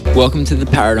Welcome to The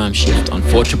Paradigm Shift on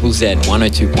 4ZZZ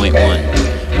 102.1,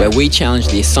 where we challenge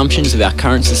the assumptions of our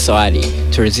current society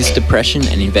to resist oppression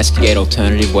and investigate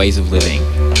alternative ways of living,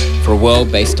 for a world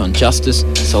based on justice,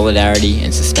 solidarity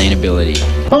and sustainability.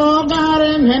 Oh,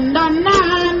 Gari Gynda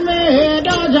Narmi,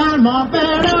 do jalmo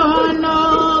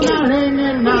perono, Gari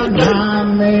Gynda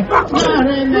Narmi,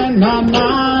 Gari Gynda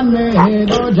Narmi,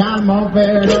 do jalmo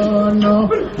perono,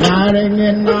 Gari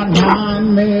Gynda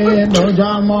Narmi, do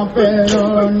jalmo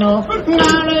perono,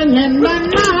 Gari Gynda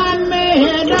Narmi,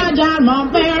 do jalmo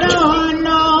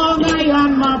perono,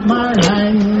 Gayan mop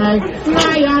marangai,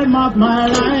 Gayan mop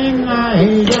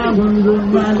marangai, Jagun gun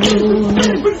maluni,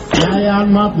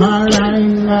 Gayan mop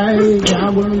marangai,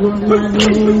 Jagun gun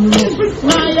maluni,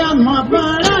 Gayan mop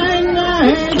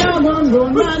marangai, Jagun gun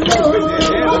maluni,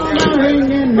 Gari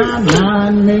Gynda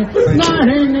Narmi,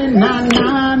 Gari Gynda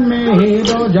Narmi,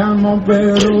 do jalmo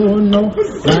perono,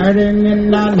 Gari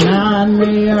Gynda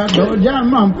Narmi, do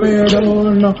jalmo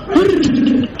perono.